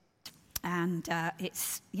And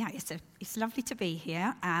it's lovely to be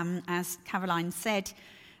here. As Caroline said,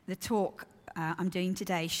 the talk I'm doing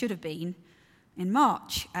today should have been in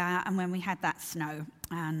March, and when we had that snow.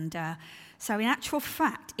 And so in actual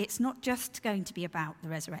fact, it's not just going to be about the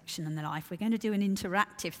resurrection and the life. We're going to do an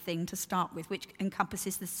interactive thing to start with, which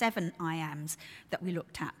encompasses the 7 I ams that we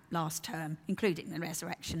looked at last term, including the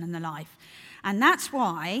resurrection and the life. And that's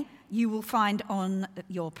why you will find on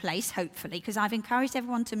your place, hopefully, because I've encouraged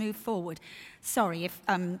everyone to move forward. Sorry, if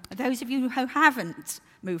those of you who haven't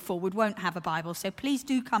moved forward won't have a Bible, so please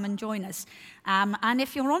do come and join us. And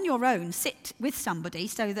if you're on your own, sit with somebody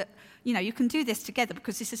so that, you can do this together,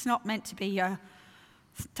 because this is not meant to be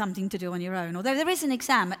something to do on your own, although there is an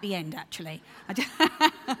exam at the end, actually.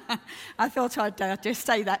 I thought I'd just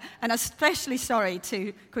say that. And especially sorry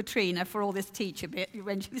to Katrina for all this teacher bit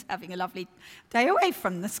when she was having a lovely day away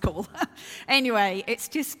from the school. Anyway, it's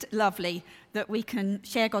just lovely that we can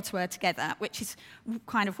share God's word together, which is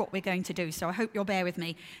kind of what we're going to do, so I hope you'll bear with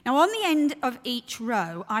me. Now, on the end of each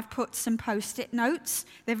row, I've put some post-it notes.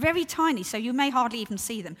 They're very tiny, so you may hardly even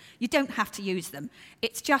see them. You don't have to use them.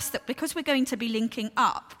 It's just that because we're going to be linking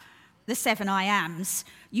up the 7 I ams,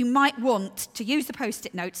 you might want to use the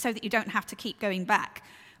post-it notes so that you don't have to keep going back.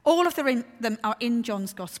 All of them are in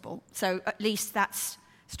John's Gospel, so at least that's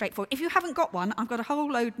straightforward. If you haven't got one, I've got a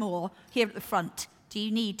whole load more here at the front. Do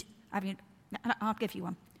you need... I'll give you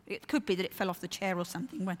one. It could be that it fell off the chair or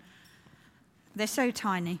something. When they're so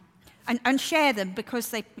tiny. And share them, because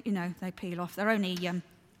they peel off. They're only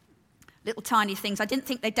little tiny things. I didn't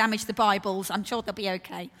think they damaged the Bibles. I'm sure they'll be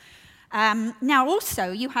okay. Now,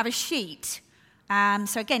 also, you have a sheet.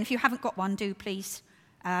 So again, if you haven't got one, do please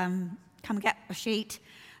come and get a sheet.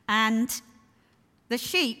 And the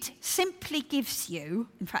sheet simply gives you,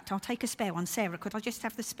 in fact, I'll take a spare one. Sarah, could I just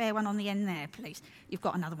have the spare one on the end there, please? You've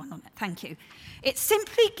got another one on it. Thank you. It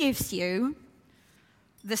simply gives you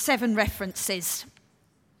the 7 references.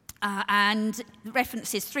 And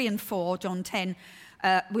references 3 and 4, John 10,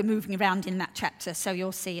 we're moving around in that chapter, so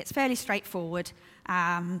you'll see it's fairly straightforward.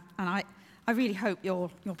 And I really hope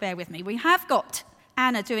you'll bear with me. We have got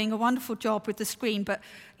Anna doing a wonderful job with the screen, but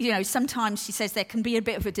sometimes she says there can be a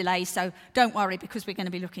bit of a delay, so don't worry, because we're going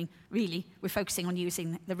to be we're focusing on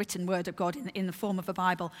using the written word of God in the form of a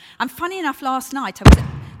Bible. And funny enough, last night I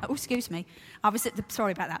was at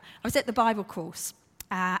the Bible course,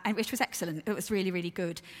 which was excellent. It was really, really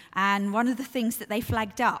good. And one of the things that they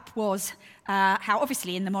flagged up was how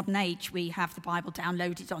obviously in the modern age we have the Bible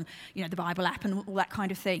downloaded on, the Bible app and all that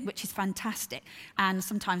kind of thing, which is fantastic. And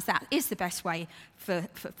sometimes that is the best way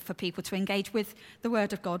for people to engage with the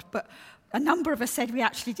Word of God. But a number of us said we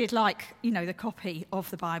actually did like, the copy of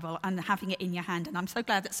the Bible and having it in your hand. And I'm so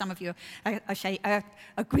glad that some of you are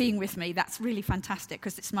agreeing with me. That's really fantastic,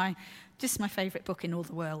 because it's just my favourite book in all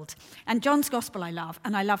the world. And John's Gospel I love,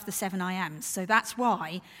 and I love the 7 I ams. So that's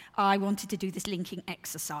why I wanted to do this linking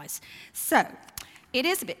exercise. So it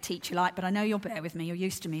is a bit teacher-like, but I know you'll bear with me. You're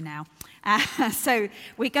used to me now. So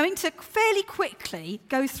we're going to fairly quickly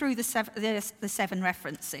go through the 7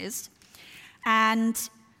 references. And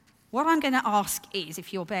what I'm going to ask is,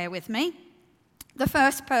 if you'll bear with me, the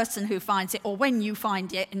first person who finds it, or when you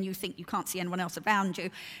find it and you think you can't see anyone else around you,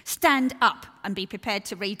 stand up and be prepared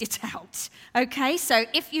to read it out. Okay, so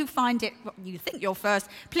if you find it, you think you're first,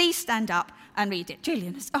 please stand up and read it.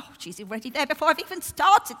 Gillian is, she's already there before I've even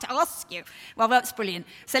started to ask you. Well, that's brilliant.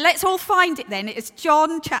 So let's all find it then. It's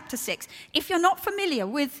John chapter 6. If you're not familiar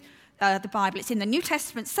with the Bible, it's in the New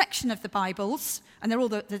Testament section of the Bibles, and they're all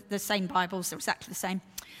the same Bibles, they're exactly the same.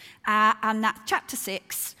 And that's chapter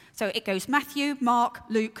 6. So it goes Matthew, Mark,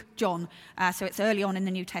 Luke, John. So it's early on in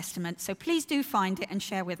the New Testament. So please do find it and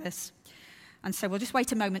share with us. And so we'll just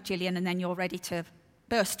wait a moment, Gillian, and then you're ready to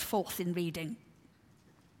burst forth in reading.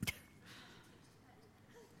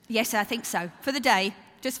 Yes, I think so. For the day.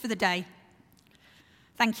 Just for the day.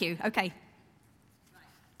 Thank you. Okay.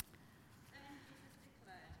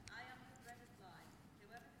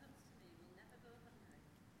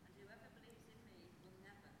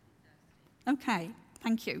 Okay,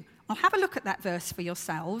 thank you. I'll have a look at that verse for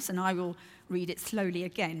yourselves, and I will read it slowly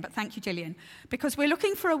again. But thank you, Gillian, because we're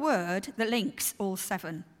looking for a word that links all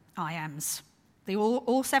 7 I ams.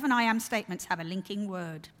 All 7 I am statements have a linking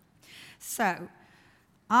word. So,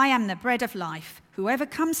 I am the bread of life. Whoever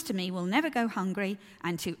comes to me will never go hungry,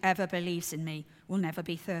 and whoever believes in me will never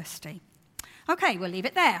be thirsty. Okay, we'll leave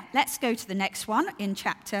it there. Let's go to the next one in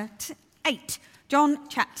chapter 8. John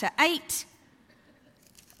chapter 8.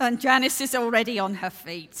 And Janice is already on her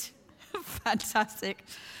feet. Fantastic.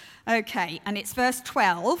 Okay, and it's verse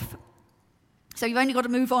 12. So you've only got to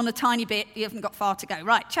move on a tiny bit. You haven't got far to go.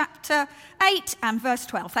 Right, chapter 8 and verse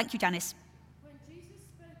 12. Thank you, Janice. When Jesus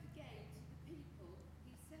spoke again to the people,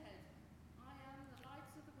 he said, I am the light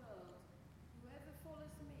of the world. Whoever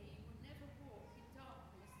follows me will never walk in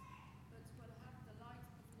darkness, but will have the light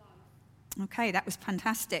of life. Okay, that was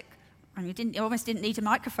fantastic. And you almost didn't need a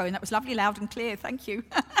microphone. That was lovely, loud and clear. Thank you.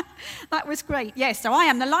 That was great. Yes, so I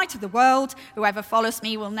am the light of the world. Whoever follows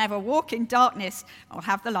me will never walk in darkness or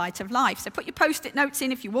have the light of life. So put your post-it notes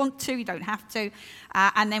in if you want to. You don't have to.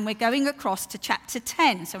 And then we're going across to chapter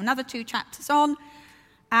 10. So another 2 chapters on.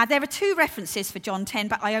 There are 2 references for John 10,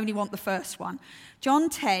 but I only want the first one. John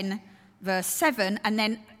 10, verse 7. And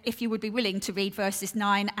then if you would be willing to read verses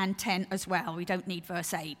 9 and 10 as well. We don't need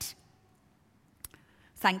verse 8.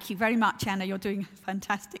 Thank you very much, Anna. You're doing a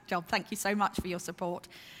fantastic job. Thank you so much for your support.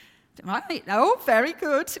 Right. Oh, very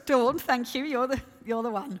good. Dawn, thank you. You're the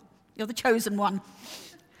one. You're the chosen one.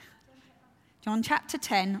 John chapter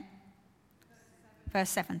 10,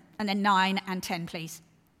 verse 7. And then 9 and 10, please.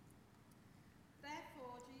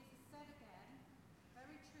 Therefore, Jesus said again,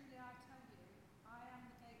 very truly I tell you, I am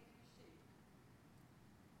the gate for the sheep.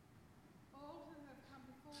 All who have come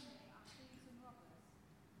before me are thieves and robbers,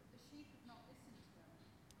 but the sheep have not listened to them.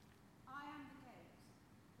 I am the gate.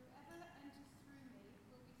 Whoever enters through me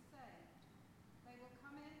will be saved. They will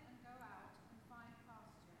come in and go out and find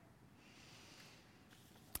pasture.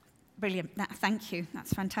 Brilliant. Thank you.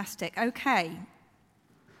 That's fantastic. Okay.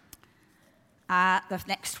 The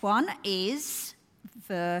next one is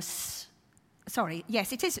verse... Sorry.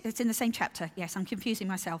 Yes, it is. It's in the same chapter. Yes, I'm confusing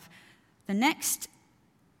myself. The next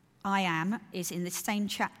I am is in the same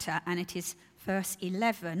chapter, and it is verse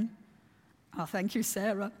 11. Oh, thank you,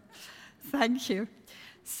 Sarah. Thank you.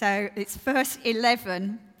 So it's verse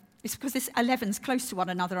 11. It's because this 11's close to one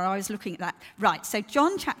another. I was looking at that. Right, so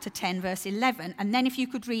John chapter 10, verse 11. And then if you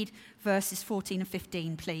could read verses 14 and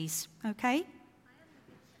 15, please. Okay?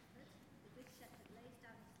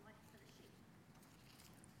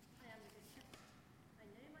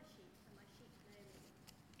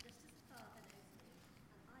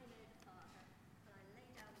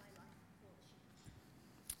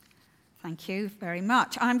 Thank you very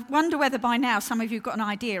much. I wonder whether by now some of you have got an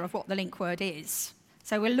idea of what the link word is.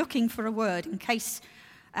 So we're looking for a word in case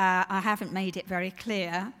I haven't made it very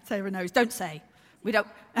clear. Sarah knows. Don't say. We don't.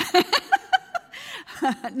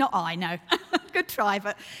 Not I, no. Good try,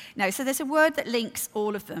 but no. So there's a word that links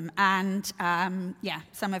all of them. And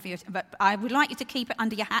some of you, but I would like you to keep it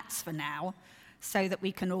under your hats for now so that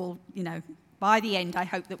we can all, by the end, I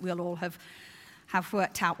hope that we'll all have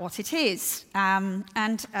worked out what it is. And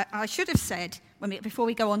I should have said, before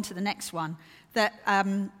we go on to the next one, that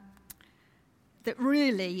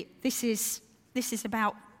really this is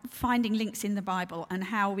about finding links in the Bible and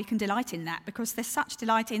how we can delight in that, because there's such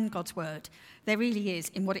delight in God's word. There really is,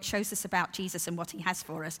 in what it shows us about Jesus and what he has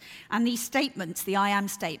for us. And these statements, the I am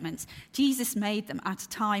statements, Jesus made them at a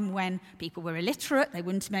time when people were illiterate, they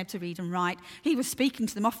wouldn't be able to read and write. He was speaking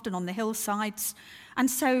to them often on the hillsides. And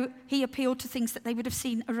so he appealed to things that they would have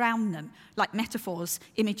seen around them, like metaphors,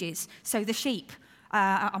 images. So the sheep,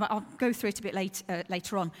 I'll go through it a bit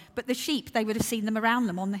later on, but the sheep, they would have seen them around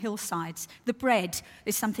them on the hillsides. The bread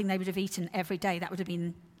is something they would have eaten every day. That would have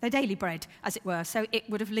been their daily bread, as it were. So it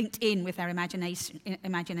would have linked in with their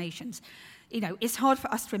imaginations. It's hard for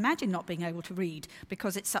us to imagine not being able to read,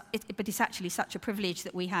 because but it's actually such a privilege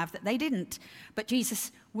that we have that they didn't. But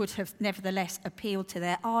Jesus would have nevertheless appealed to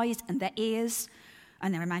their eyes and their ears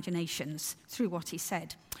and their imaginations through what he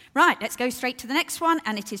said. Right, let's go straight to the next one,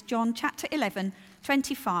 and it is John chapter 11,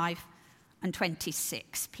 25 and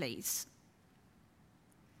 26, please.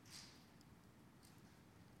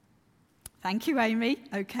 Thank you, Amy.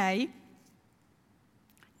 Okay. Jesus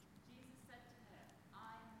said to her,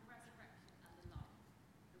 I am the resurrection and the life.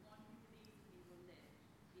 The one who believes in me will live,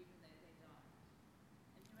 even though they die.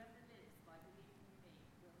 And whoever lives by believing in me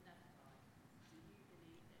will never die. Do you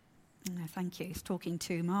believe this? Thank you. He's talking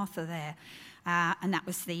to Martha there. And that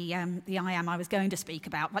was the I am I was going to speak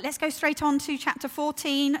about. But let's go straight on to chapter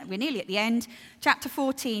 14. We're nearly at the end. Chapter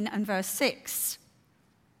 14 and verse 6.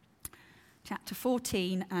 Chapter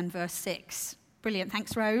 14 and verse 6. Brilliant.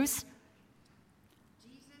 Thanks, Rose.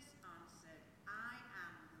 Jesus answered, I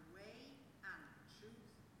am the way and the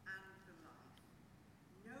truth and the life.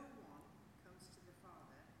 No one comes to the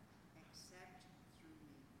Father except through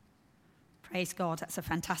me. Praise God. That's a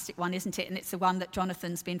fantastic one, isn't it? And it's the one that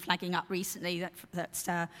Jonathan's been flagging up recently. That's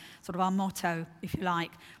sort of our motto, if you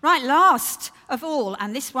like. Right, last of all,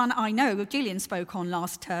 and this one I know Gillian spoke on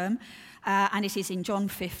last term, and it is in John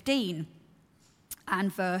 15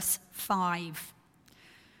 and verse 5.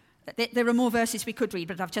 There are more verses we could read,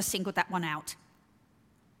 but I've just singled that one out.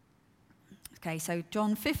 Okay, so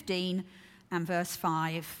John 15 and verse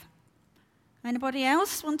 5. Anybody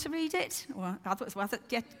else want to read it? Or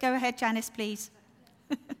yeah, go ahead, Janice, please.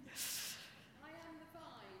 I am the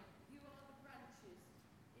vine, you are the branches.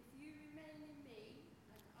 If you remain in me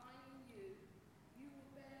and I in you, you will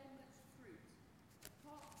bear much fruit.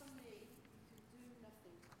 Apart from me, you can do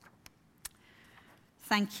nothing.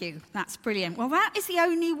 Thank you. That's brilliant. Well, that is the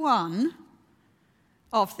only one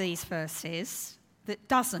of these verses that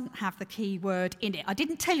doesn't have the key word in it. I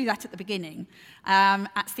didn't tell you that at the beginning.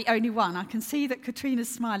 That's the only one. I can see that Katrina's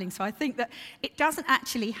smiling, so I think that it doesn't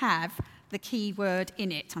actually have the key word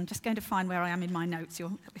in it. I'm just going to find where I am in my notes,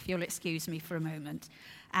 if you'll excuse me for a moment.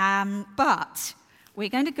 But we're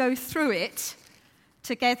going to go through it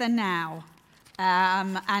together now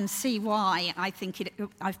and see why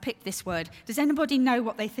I've picked this word. Does anybody know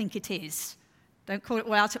what they think it is? Don't call it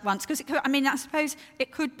all out at once, because I suppose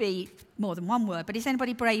it could be more than one word, but is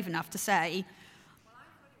anybody brave enough to say? Well, I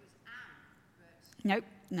thought it was am,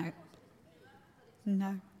 but...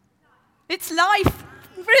 No. It's life.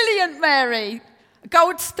 Brilliant, Mary.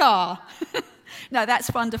 Gold star. No,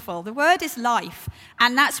 that's wonderful. The word is life,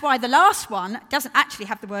 and that's why the last one doesn't actually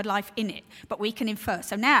have the word life in it, but we can infer.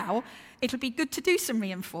 So now it'll be good to do some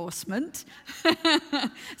reinforcement.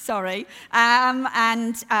 Sorry.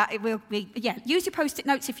 It will be, use your Post-it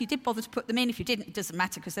notes if you did bother to put them in. If you didn't, it doesn't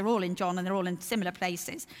matter, because they're all in John and they're all in similar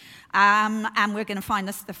places. And we're going to find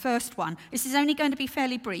the first one. This is only going to be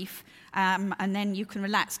fairly brief, and then you can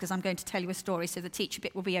relax, because I'm going to tell you a story, so the teacher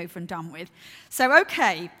bit will be over and done with. So,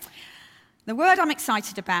 okay. The word I'm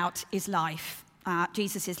excited about is life.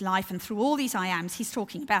 Jesus is life, and through all these I ams, he's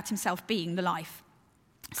talking about himself being the life.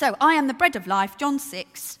 So, I am the bread of life, John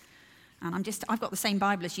 6, and I've got the same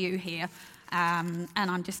Bible as you here, and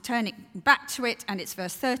I'm just turning back to it, and it's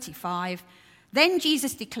verse 35. Then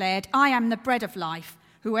Jesus declared, I am the bread of life.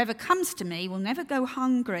 Whoever comes to me will never go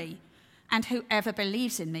hungry, and whoever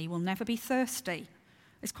believes in me will never be thirsty.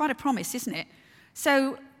 It's quite a promise, isn't it?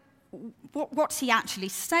 So, what's he actually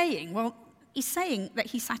saying? Well, he's saying that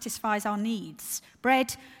he satisfies our needs.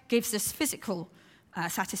 Bread gives us physical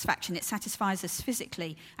satisfaction. It satisfies us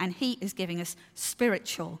physically, and he is giving us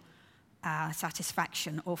spiritual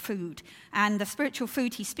satisfaction or food. And the spiritual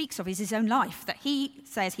food he speaks of is his own life, that he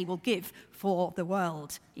says he will give for the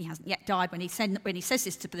world. He hasn't yet died when he says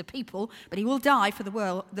this to the people, but he will die for the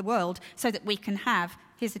world so that we can have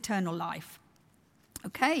his eternal life.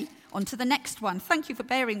 Okay, on to the next one. Thank you for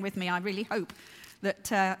bearing with me. I really hope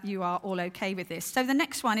that you are all okay with this. So the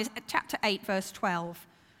next one is chapter 8, verse 12,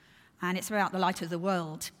 and it's about the light of the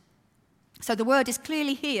world. So the word is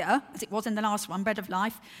clearly here, as it was in the last one, bread of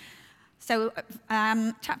life. So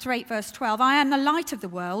chapter 8, verse 12, I am the light of the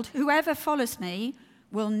world. Whoever follows me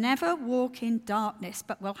will never walk in darkness,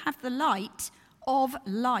 but will have the light of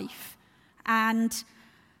life. And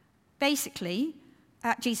basically,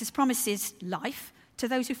 Jesus promises life to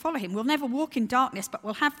those who follow him. We'll never walk in darkness, but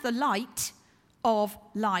we'll have the light of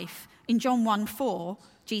life. In John 1:4,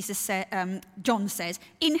 John says,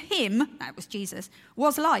 in him, that was Jesus,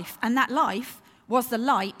 was life, and that life was the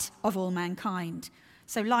light of all mankind.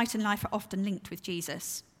 So light and life are often linked with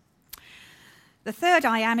Jesus. The third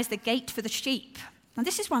I am is the gate for the sheep. And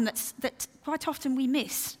this is one that quite often we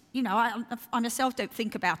miss. You know, I myself don't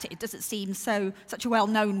think about it. It doesn't seem such a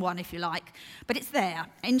well-known one, if you like. But it's there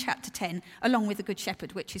in chapter 10, along with the Good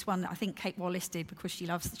Shepherd, which is one that I think Kate Wallace did because she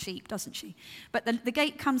loves the sheep, doesn't she? But the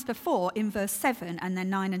gate comes before in verse 7 and then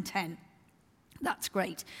 9 and 10. That's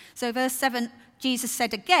great. So verse 7, Jesus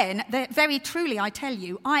said again, very truly I tell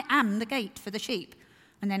you, I am the gate for the sheep.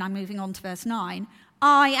 And then I'm moving on to verse 9.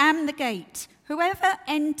 I am the gate. Whoever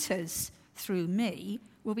enters through me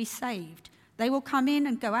will be saved. They will come in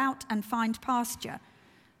and go out and find pasture.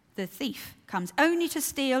 The thief comes only to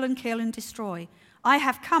steal and kill and destroy. I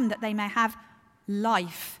have come that they may have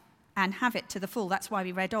life and have it to the full. That's why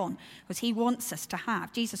we read on, because he wants us to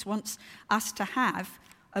have. Jesus wants us to have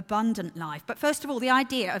abundant life. But first of all, the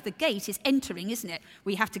idea of the gate is entering, isn't it?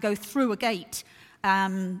 We have to go through a gate.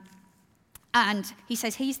 And he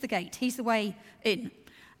says he's the gate. He's the way in.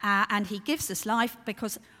 And he gives us life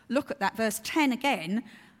because, look at that, verse 10 again.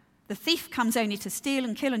 The thief comes only to steal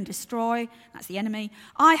and kill and destroy. That's the enemy.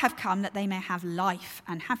 I have come that they may have life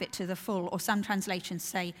and have it to the full, or some translations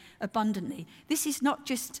say abundantly. This is not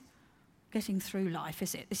just getting through life,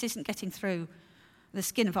 is it? This isn't getting through the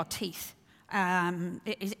skin of our teeth.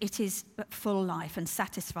 It is full life and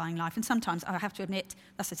satisfying life. And sometimes I have to admit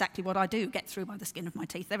that's exactly what I do, get through by the skin of my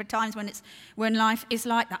teeth. There are times when life is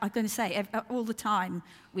like that. I'm going to say all the time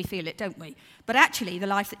we feel it, don't we? But actually the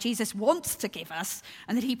life that Jesus wants to give us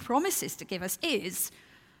and that he promises to give us is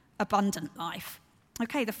abundant life.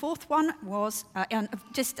 Okay, the fourth one was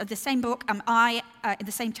just the same book, in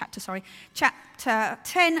the same chapter, chapter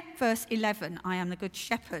 10, verse 11. I am the good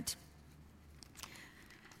shepherd.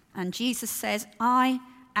 And Jesus says, I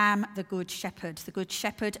am the good shepherd. The good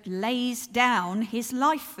shepherd lays down his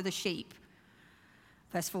life for the sheep.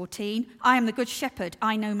 Verse 14, I am the good shepherd.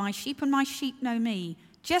 I know my sheep and my sheep know me,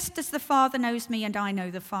 just as the Father knows me and I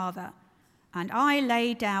know the Father. And I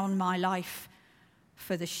lay down my life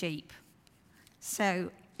for the sheep.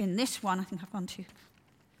 So in this one, I think I've gone to...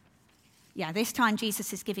 Yeah, this time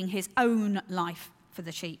Jesus is giving his own life for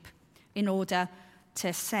the sheep in order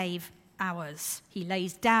to save ours. He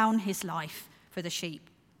lays down his life for the sheep.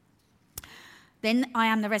 Then I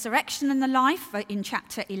am the resurrection and the life in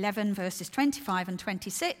chapter 11, verses 25 and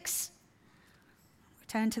 26.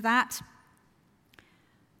 Return to that.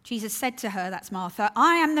 Jesus said to her, that's Martha,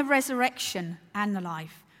 I am the resurrection and the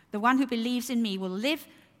life. The one who believes in me will live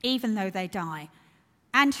even though they die.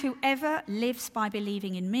 And whoever lives by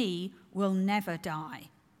believing in me will never die.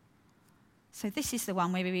 So this is the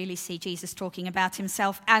one where we really see Jesus talking about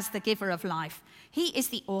himself as the giver of life. He is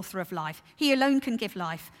the author of life. He alone can give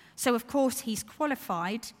life. So, of course, he's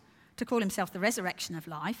qualified to call himself the resurrection of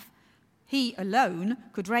life. He alone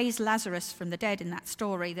could raise Lazarus from the dead in that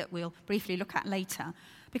story that we'll briefly look at later,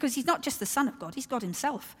 because he's not just the Son of God, he's God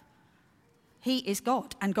himself. He is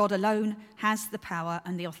God, and God alone has the power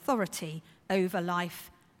and the authority over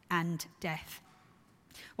life and death.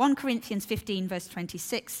 1 Corinthians 15 verse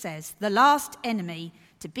 26 says, the last enemy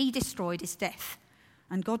to be destroyed is death.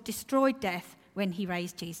 And God destroyed death when he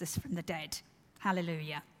raised Jesus from the dead.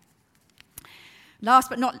 Hallelujah. Last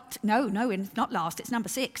but not last, it's number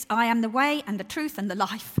 6. I am the way and the truth and the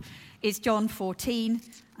life is John 14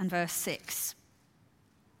 and verse 6.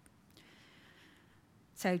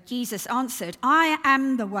 So Jesus answered, I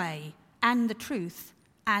am the way and the truth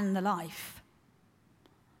and the life.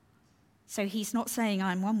 So he's not saying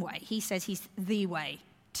I'm one way. He says he's the way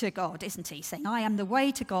to God, isn't he? Saying I am the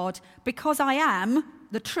way to God because I am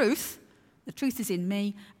the truth. The truth is in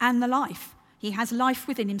me, and the life. He has life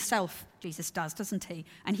within himself, Jesus does, doesn't he?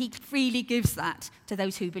 And he freely gives that to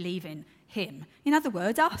those who believe in him. In other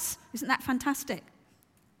words, us. Isn't that fantastic?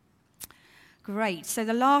 Great. So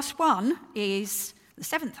the last one is the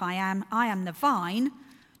seventh I am the vine,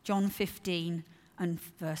 John 15 and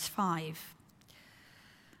verse 5.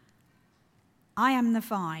 I am the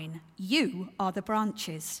vine, you are the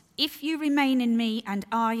branches. If you remain in me and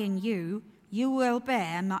I in you, you will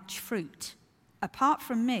bear much fruit. Apart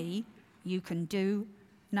from me, you can do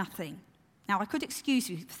nothing. Now, I could excuse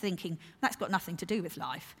you for thinking that's got nothing to do with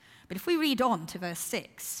life. But if we read on to verse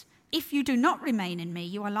 6, if you do not remain in me,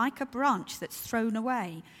 you are like a branch that's thrown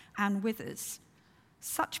away and withers.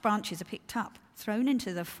 Such branches are picked up, thrown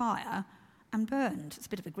into the fire and burned. It's a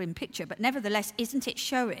bit of a grim picture, but nevertheless, isn't it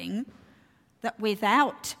showing that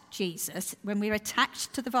without Jesus, when we're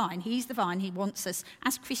attached to the vine, he's the vine, he wants us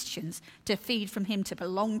as Christians to feed from him, to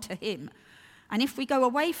belong to him. And if we go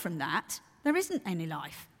away from that, there isn't any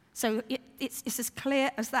life. So it's as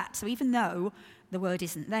clear as that. So even though the word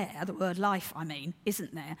isn't there, the word life,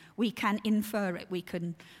 isn't there, we can infer it, we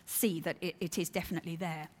can see that it is definitely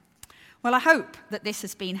there. Well, I hope that this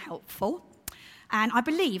has been helpful. And I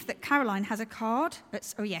believe that Caroline has a card.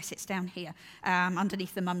 It's down here,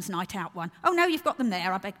 underneath the Mum's Night Out one. Oh, no, you've got them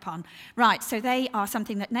there, I beg pardon. Right, so they are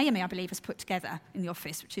something that Naomi, I believe, has put together in the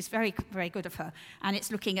office, which is very, very good of her. And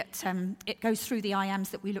it's looking at, it goes through the I ams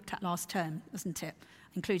that we looked at last term, doesn't it?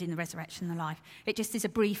 Including the resurrection and the life. It just is a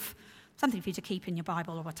brief, something for you to keep in your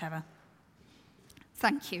Bible or whatever.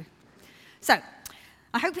 Thank you. So,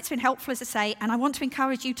 I hope it's been helpful, as I say, and I want to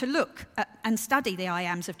encourage you to look at and study the I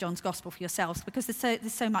ams of John's Gospel for yourselves, because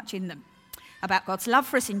there's so much in them about God's love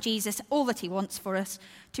for us in Jesus, all that he wants for us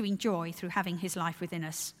to enjoy through having his life within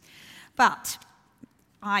us. But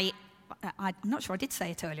I'm not sure I did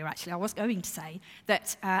say it earlier, actually. I was going to say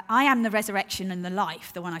that I am the resurrection and the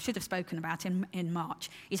life, the one I should have spoken about in March,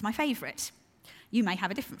 is my favourite. You may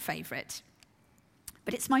have a different favourite,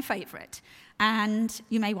 but it's my favourite, and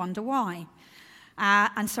you may wonder why.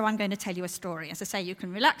 And so I'm going to tell you a story. As I say, you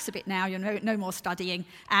can relax a bit now, you're no more studying,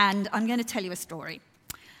 and I'm going to tell you a story.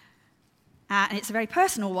 And it's a very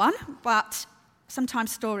personal one, but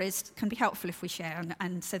sometimes stories can be helpful if we share,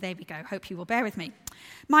 and so there we go. Hope you will bear with me.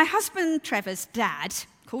 My husband Trevor's dad,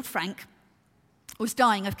 called Frank, was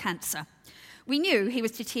dying of cancer. We knew he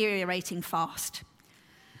was deteriorating fast,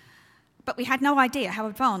 but we had no idea how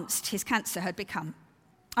advanced his cancer had become.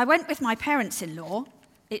 I went with my parents-in-law,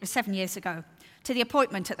 it was 7 years ago, to the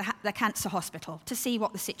appointment at the cancer hospital to see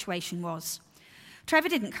what the situation was. Trevor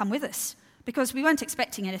didn't come with us because we weren't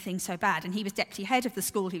expecting anything so bad, and he was deputy head of the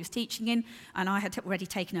school he was teaching in, and I had already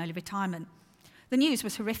taken early retirement. The news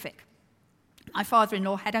was horrific. My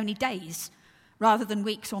father-in-law had only days rather than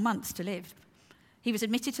weeks or months to live. He was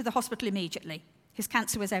admitted to the hospital immediately. His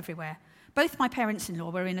cancer was everywhere. Both my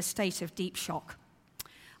parents-in-law were in a state of deep shock.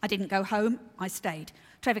 I didn't go home, I stayed.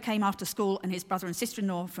 Trevor came after school, and his brother and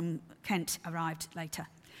sister-in-law from Kent arrived later.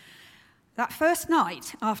 That first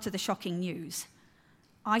night after the shocking news,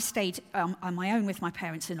 I stayed on my own with my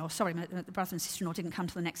parents-in-law. Sorry, the brother and sister-in-law didn't come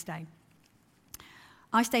till the next day.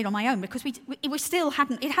 I stayed on my own because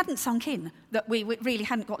it hadn't sunk in that we really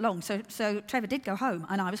hadn't got long. So Trevor did go home,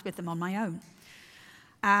 and I was with them on my own.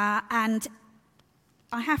 And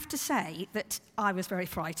I have to say that I was very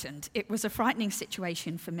frightened. It was a frightening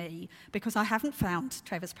situation for me because I haven't found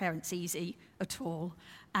Trevor's parents easy at all.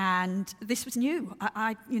 And this was new.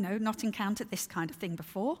 I not encountered this kind of thing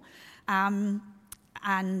before. And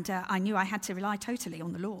I knew I had to rely totally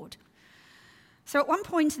on the Lord. So at one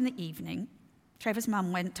point in the evening, Trevor's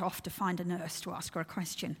mum went off to find a nurse to ask her a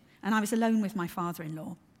question, and I was alone with my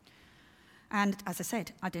father-in-law. And as I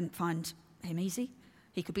said, I didn't find him easy.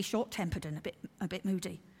 He could be short-tempered and a bit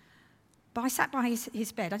moody. But I sat by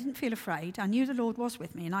his bed. I didn't feel afraid. I knew the Lord was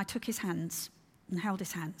with me, and I took his hands and held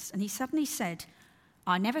his hands. And he suddenly said,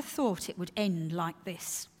 "I never thought it would end like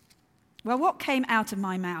this." Well, what came out of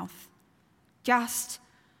my mouth just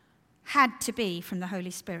had to be from the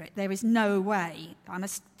Holy Spirit. There is no way. I'm a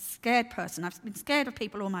scared person. I've been scared of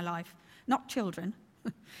people all my life, not children,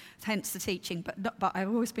 hence the teaching, but I've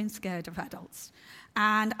always been scared of adults.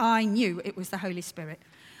 And I knew it was the Holy Spirit.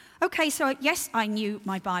 Okay, so yes, I knew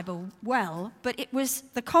my Bible well, but it was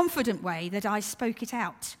the confident way that I spoke it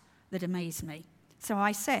out that amazed me. So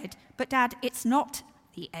I said, "But Dad, it's not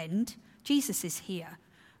the end. Jesus is here."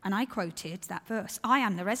 And I quoted that verse, "I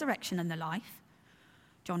am the resurrection and the life."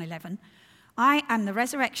 John 11, "I am the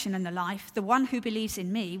resurrection and the life. The one who believes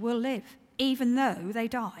in me will live, even though they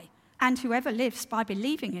die. And whoever lives by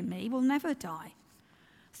believing in me will never die."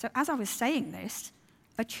 So as I was saying this,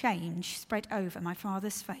 a change spread over my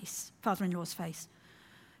father-in-law's face.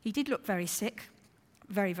 He did look very sick,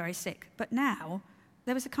 very, very sick. But now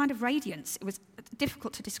there was a kind of radiance. It was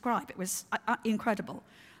difficult to describe. It was incredible,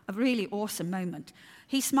 a really awesome moment.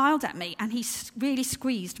 He smiled at me, and he really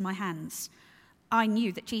squeezed my hands. I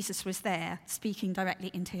knew that Jesus was there, speaking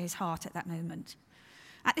directly into his heart at that moment.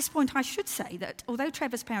 At this point, I should say that although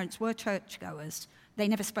Trevor's parents were churchgoers, they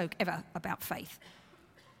never spoke ever about faith.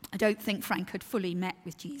 I don't think Frank had fully met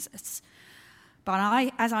with Jesus.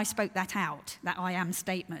 But as I spoke that out, that I am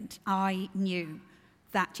statement, I knew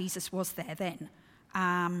that Jesus was there then.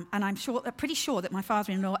 And I'm pretty sure that my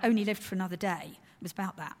father-in-law only lived for another day. It was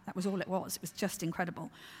about that. That was all it was. It was just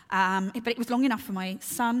incredible. But it was long enough for my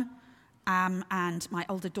son and my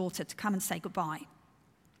older daughter to come and say goodbye.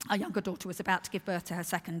 Our younger daughter was about to give birth to her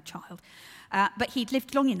second child. But he'd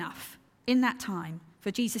lived long enough in that time for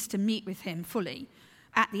Jesus to meet with him fully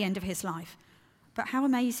at the end of his life. But how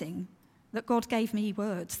amazing that God gave me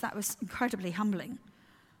words. That was incredibly humbling.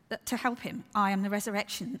 That to help him, "I am the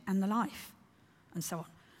resurrection and the life," and so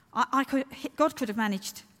on. God could have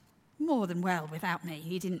managed more than well without me.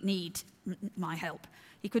 He didn't need my help.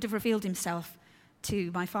 He could have revealed himself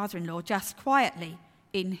to my father-in-law just quietly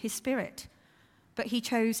in his spirit. But he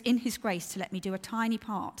chose in his grace to let me do a tiny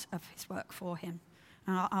part of his work for him.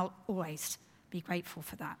 And I'll always be grateful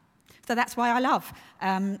for that. So that's why I love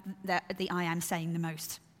the I am saying the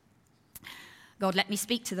most. God, let me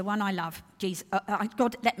speak to the one I love, Jesus.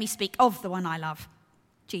 God, let me speak of the one I love,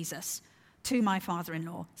 Jesus, to my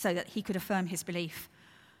father-in-law so that he could affirm his belief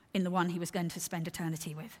in the one he was going to spend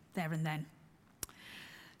eternity with there and then.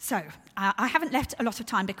 So I haven't left a lot of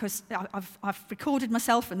time because I've recorded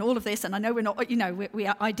myself and all of this, and I know we're not,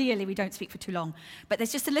 ideally we don't speak for too long, but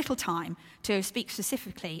there's just a little time to speak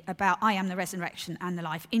specifically about I am the resurrection and the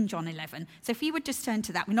life in John 11. So if you would just turn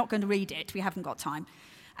to that, we're not going to read it, we haven't got time.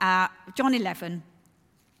 John 11,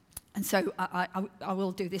 and so I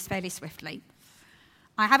will do this fairly swiftly.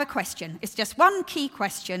 I have a question. It's just one key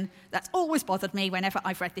question that's always bothered me whenever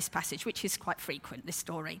I've read this passage, which is quite frequent, this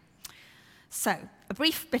story. So, a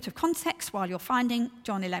brief bit of context while you're finding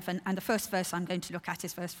John 11, and the first verse I'm going to look at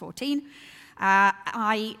is verse 14.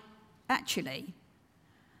 I actually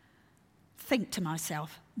think to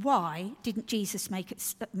myself, why didn't Jesus make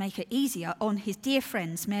it easier on his dear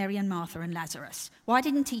friends Mary and Martha and Lazarus? Why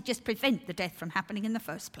didn't he just prevent the death from happening in the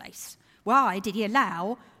first place? Why did he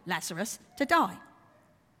allow Lazarus to die?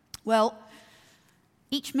 Well,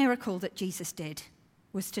 each miracle that Jesus did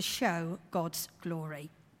was to show God's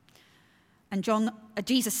glory. And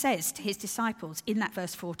Jesus says to his disciples in that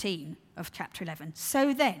verse 14 of chapter 11,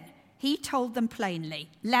 "So then he told them plainly,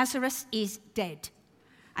 'Lazarus is dead.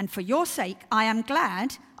 And for your sake I am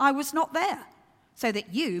glad I was not there, so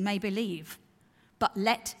that you may believe. But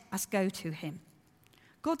let us go to him.'"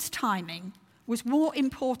 God's timing was more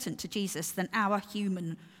important to Jesus than our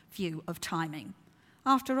human view of timing.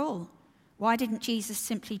 After all, why didn't Jesus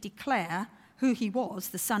simply declare who he was,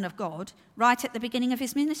 the Son of God, right at the beginning of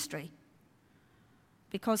his ministry?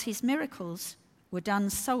 Because his miracles were done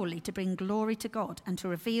solely to bring glory to God and to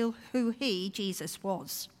reveal who he, Jesus,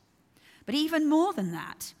 was. But even more than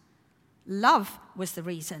that, love was the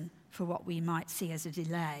reason for what we might see as a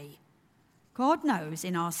delay. God knows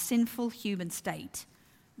in our sinful human state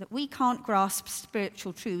that we can't grasp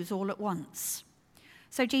spiritual truths all at once.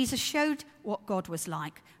 So Jesus showed what God was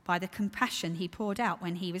like by the compassion he poured out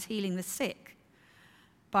when he was healing the sick,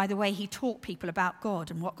 by the way he taught people about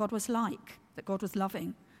God and what God was like, that God was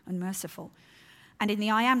loving and merciful, and in the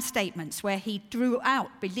I am statements where he drew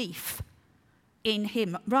out belief in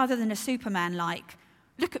him rather than a Superman like,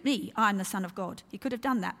 "Look at me, I'm the Son of God." He could have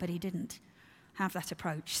done that, but he didn't have that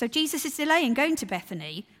approach. So Jesus' delay in going to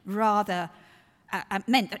Bethany rather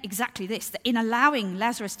meant exactly this, that in allowing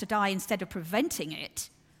Lazarus to die instead of preventing it,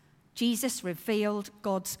 Jesus revealed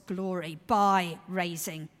God's glory by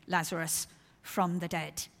raising Lazarus from the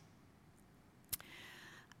dead.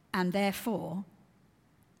 And therefore,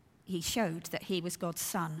 he showed that he was God's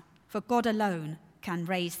son. For God alone can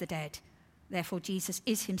raise the dead. Therefore, Jesus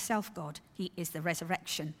is himself God. He is the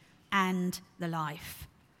resurrection and the life.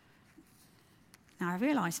 Now, I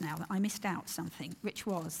realise now that I missed out something, which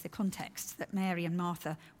was the context that Mary and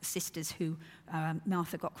Martha were sisters who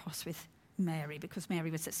Martha got cross with Mary because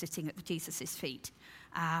Mary was sitting at Jesus' feet.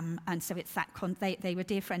 And so it's that they were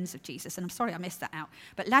dear friends of Jesus. And I'm sorry I missed that out.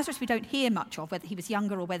 But Lazarus we don't hear much of, whether he was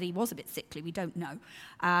younger or whether he was a bit sickly, we don't know.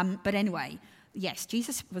 But anyway, yes,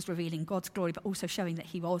 Jesus was revealing God's glory, but also showing that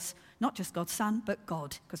he was not just God's son, but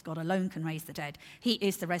God, because God alone can raise the dead. He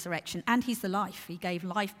is the resurrection, and he's the life. He gave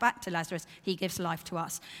life back to Lazarus. He gives life to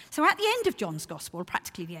us. So at the end of John's gospel,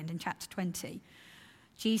 practically the end in chapter 20,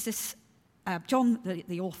 John,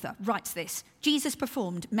 the author, writes this: "Jesus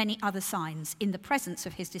performed many other signs in the presence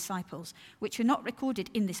of his disciples, which are not recorded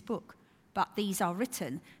in this book, but these are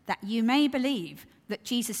written that you may believe that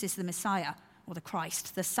Jesus is the Messiah, or the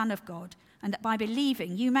Christ, the Son of God, and that by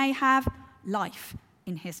believing you may have life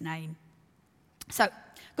in his name." So,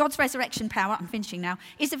 God's resurrection power, I'm finishing now,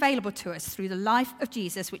 is available to us through the life of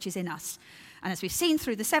Jesus, which is in us. And as we've seen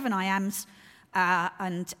through the 7 I Ams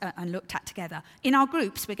and looked at together, in our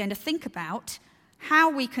groups we're going to think about how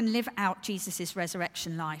we can live out Jesus'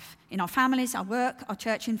 resurrection life in our families, our work, our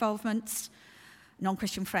church involvements,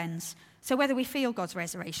 non-Christian friends. So whether we feel God's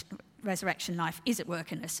resurrection life is at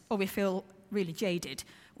work in us, or we feel really jaded,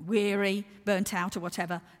 weary, burnt out, or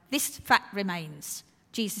whatever, this fact remains.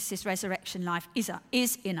 Jesus' resurrection life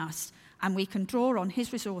is in us, and we can draw on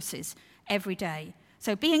his resources every day.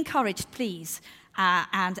 So be encouraged, please,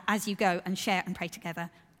 and as you go and share and pray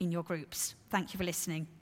together in your groups. Thank you for listening.